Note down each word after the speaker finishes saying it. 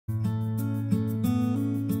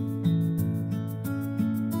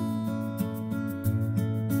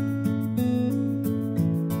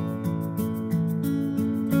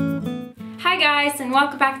guys, and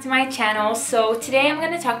welcome back to my channel. So today I'm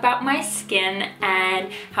going to talk about my skin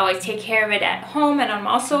and how I take care of it at home, and I'm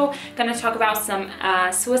also going to talk about some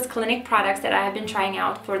Swiss Clinic products that I have been trying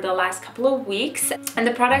out for the last couple of weeks. And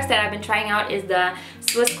the products that I've been trying out is the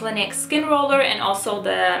Swiss Clinic Skin Roller and also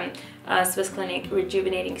the Swiss Clinic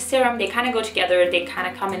Rejuvenating Serum. They kind of go together. They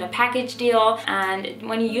kind of come in a package deal, and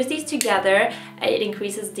when you use these together, it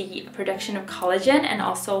increases the production of collagen and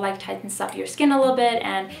also like tightens up your skin a little bit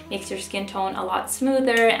and makes your skin tone a lot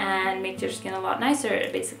smoother and makes your skin a lot nicer,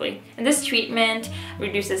 basically. And this treatment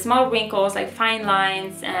reduces small wrinkles like fine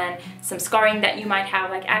lines and some scarring that you might have,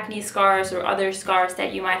 like acne scars or other scars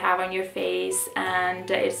that you might have on your face. And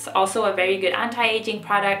it's also a very good anti-aging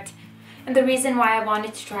product. And the reason why I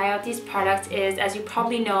wanted to try out these products is, as you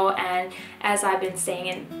probably know, and as I've been saying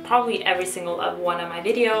in probably every single one of my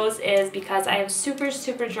videos, is because I have super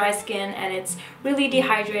dry skin and it's really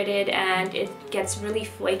dehydrated and it gets really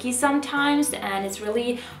flaky sometimes, and it's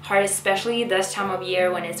really hard, especially this time of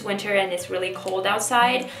year when it's winter and it's really cold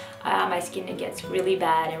outside. My skin, it gets really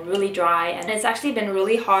bad and really dry, and it's actually been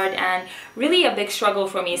really hard and really a big struggle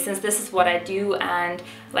for me, since this is what I do, and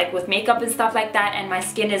like with makeup and stuff like that, and my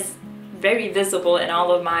skin is very visible in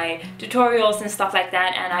all of my tutorials and stuff like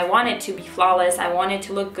that, and I want it to be flawless, I want it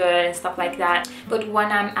to look good and stuff like that. But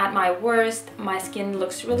when I'm at my worst, my skin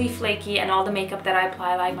looks really flaky, and all the makeup that I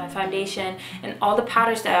apply, like my foundation and all the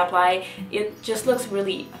powders that I apply, it just looks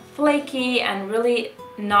really flaky and really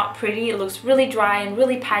not pretty. It looks really dry and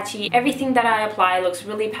really patchy. Everything that I apply looks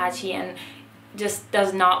really patchy and just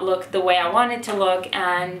does not look the way I want it to look.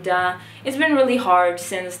 And it's been really hard,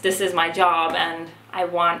 since this is my job and I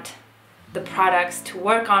want the products to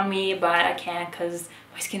work on me, but I can't because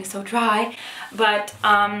my skin is so dry. But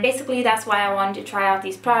basically that's why I wanted to try out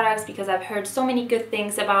these products, because I've heard so many good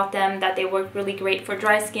things about them, that they work really great for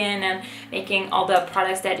dry skin, and making all the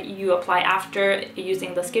products that you apply after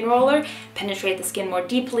using the skin roller penetrate the skin more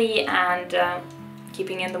deeply and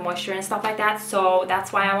keeping in the moisture and stuff like that. So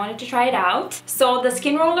that's why I wanted to try it out. So the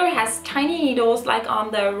skin roller has tiny needles like on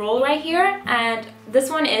the roll right here, and this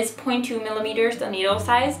one is 0.2 millimeters, the needle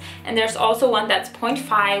size, and there's also one that's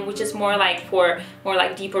 0.5, which is more like for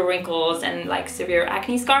deeper wrinkles and like severe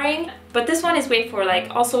acne scarring. But this one is great for like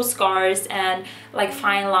also scars and like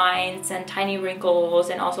fine lines and tiny wrinkles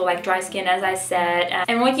and also like dry skin, as I said.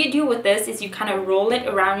 And what you do with this is you kind of roll it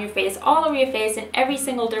around your face, all over your face in every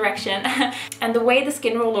single direction. And the way the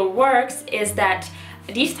skin roller works is that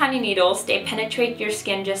these tiny needles, they penetrate your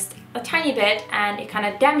skin just a tiny bit, and it kind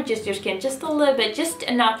of damages your skin just a little bit, just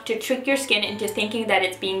enough to trick your skin into thinking that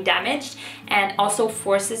it's being damaged, and also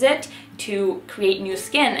forces it to create new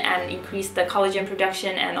skin and increase the collagen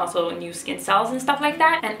production and also new skin cells and stuff like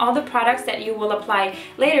that. And all the products that you will apply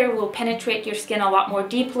later will penetrate your skin a lot more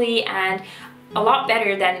deeply and a lot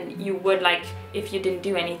better than you would like if you didn't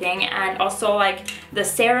do anything. And also like the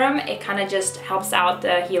serum, it kind of just helps out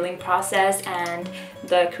the healing process and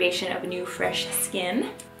the creation of new fresh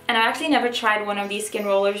skin. And I actually never tried one of these skin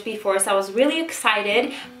rollers before, so I was really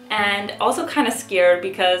excited and also kind of scared,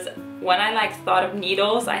 because when I like thought of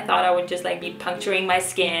needles, I thought I would just like be puncturing my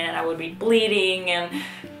skin and I would be bleeding, and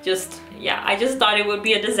just, yeah, I just thought it would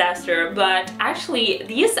be a disaster. But actually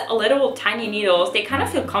these little tiny needles, they kind of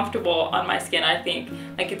feel comfortable on my skin, I think.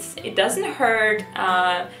 Like it doesn't hurt.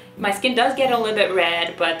 My skin does get a little bit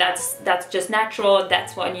red, but that's just natural.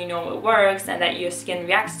 That's when you know it works and that your skin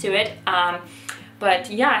reacts to it.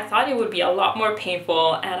 But yeah, I thought it would be a lot more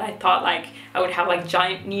painful, and I thought like I would have like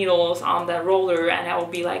giant needles on the roller and I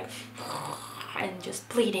would be like and just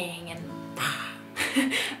bleeding and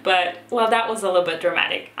but well, that was a little bit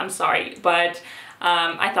dramatic, I'm sorry, but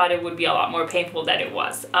I thought it would be a lot more painful than it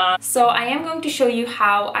was. So I am going to show you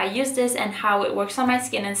how I use this and how it works on my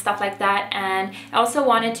skin and stuff like that. And I also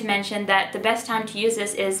wanted to mention that the best time to use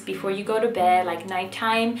this is before you go to bed, like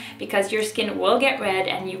nighttime, because your skin will get red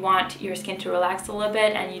and you want your skin to relax a little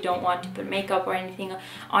bit, and you don't want to put makeup or anything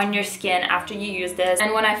on your skin after you use this.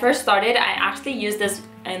 And when I first started, I actually used this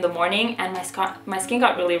in the morning, and my skin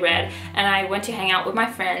got really red, and I went to hang out with my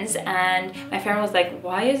friends, and my friend was like,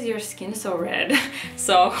 "Why is your skin so red?"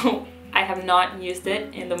 So I have not used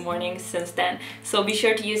it in the morning since then. So be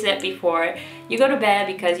sure to use it before you go to bed,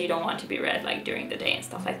 because you don't want to be red like during the day and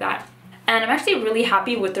stuff like that. And I'm actually really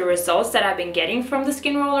happy with the results that I've been getting from the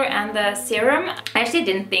skin roller and the serum. I actually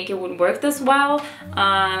didn't think it would work this well,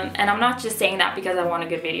 and I'm not just saying that because I want a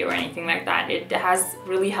good video or anything like that. It has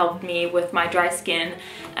really helped me with my dry skin,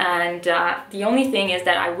 and the only thing is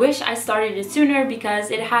that I wish I started it sooner, because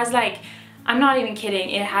it has, like, I'm not even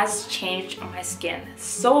kidding, it has changed my skin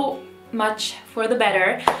so much for the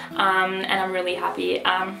better, and I'm really happy.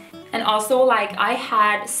 And also, like, I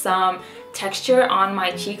had some texture on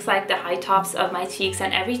my cheeks, like the high tops of my cheeks,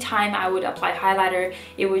 and every time I would apply highlighter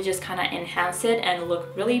it would just kind of enhance it and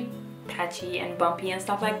look really patchy and bumpy and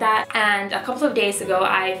stuff like that. And a couple of days ago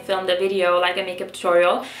I filmed a video, like a makeup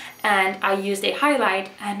tutorial, and I used a highlight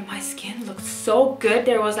and my skin looked so good.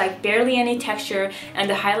 There was like barely any texture and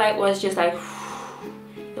the highlight was just like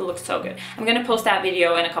it looks so good. I'm gonna post that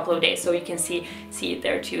video in a couple of days so you can see it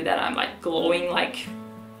there too, that I'm like glowing like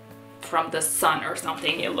from the sun or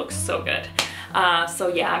something. It looks so good. So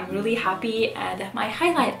yeah, I'm really happy and my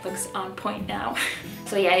highlight looks on point now.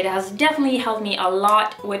 So yeah, it has definitely helped me a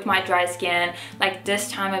lot with my dry skin. Like this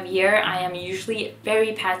time of year, I am usually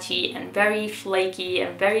very patchy and very flaky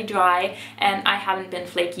and very dry, and I haven't been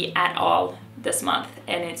flaky at all this month,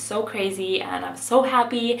 and it's so crazy and I'm so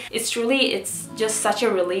happy. It's just such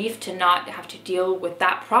a relief to not have to deal with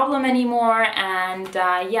that problem anymore. And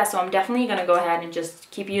yeah, so I'm definitely gonna go ahead and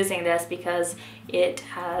just keep using this because it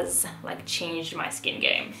has like changed my skin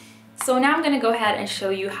game. So now I'm gonna go ahead and show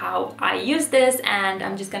you how I use this, and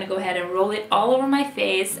I'm just gonna go ahead and roll it all over my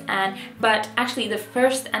face. But actually the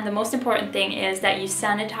first and the most important thing is that you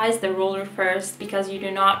sanitize the roller first, because you do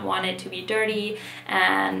not want it to be dirty.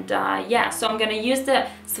 And yeah, so I'm gonna use the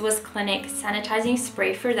Swiss Clinic sanitizing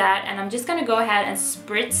spray for that, and I'm just gonna go ahead and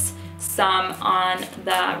spritz some on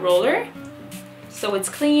the roller so it's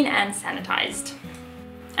clean and sanitized.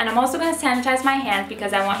 And I'm also going to sanitize my hands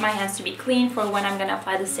because I want my hands to be clean for when I'm going to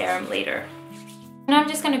apply the serum later. And I'm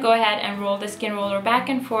just going to go ahead and roll the skin roller back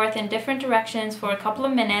and forth in different directions for a couple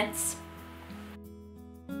of minutes.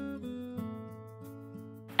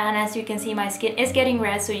 And as you can see, my skin is getting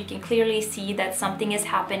red, so you can clearly see that something is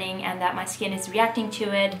happening and that my skin is reacting to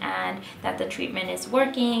it and that the treatment is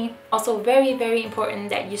working. Also very, very important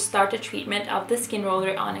that you start the treatment of the skin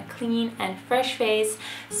roller on a clean and fresh face.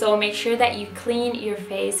 So make sure that you clean your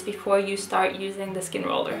face before you start using the skin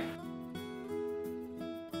roller.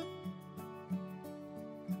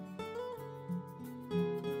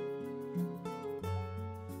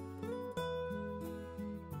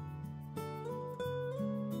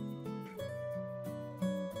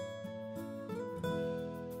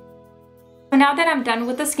 So now that I'm done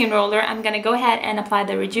with the skin roller, I'm gonna go ahead and apply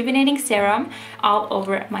the rejuvenating serum all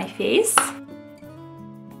over my face.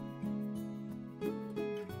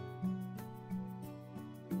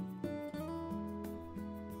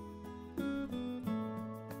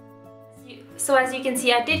 So as you can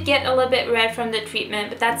see, I did get a little bit red from the treatment,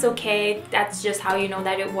 but that's okay. That's just how you know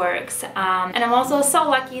that it works. And I'm also so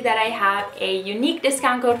lucky that I have a unique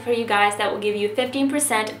discount code for you guys that will give you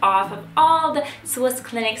 15% off of all the Swiss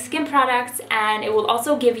Clinic skin products, and it will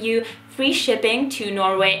also give you free shipping to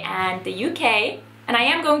Norway and the UK. And I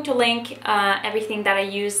am going to link everything that I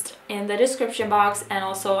used in the description box, and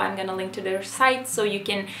also I'm going to link to their site so you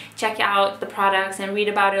can check out the products and read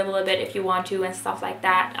about it a little bit if you want to and stuff like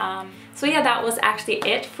that. So yeah, that was actually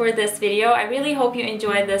it for this video. I really hope you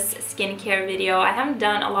enjoyed this skincare video. I haven't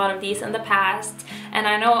done a lot of these in the past, and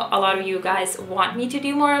I know a lot of you guys want me to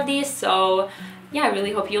do more of these, so yeah, I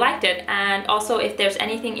really hope you liked it. And also, if there's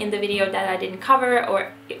anything in the video that I didn't cover,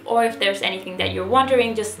 or if there's anything that you're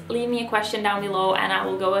wondering, just leave me a question down below and I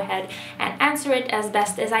will go ahead and answer it as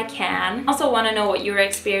best as I can. Also want to know what your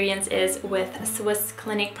experience is with Swiss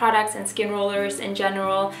Clinic products and skin rollers in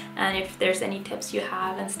general, and if there's any tips you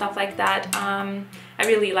have and stuff like that. I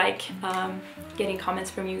really like getting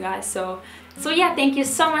comments from you guys. So yeah, thank you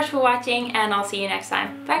so much for watching, and I'll see you next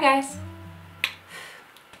time. Bye guys!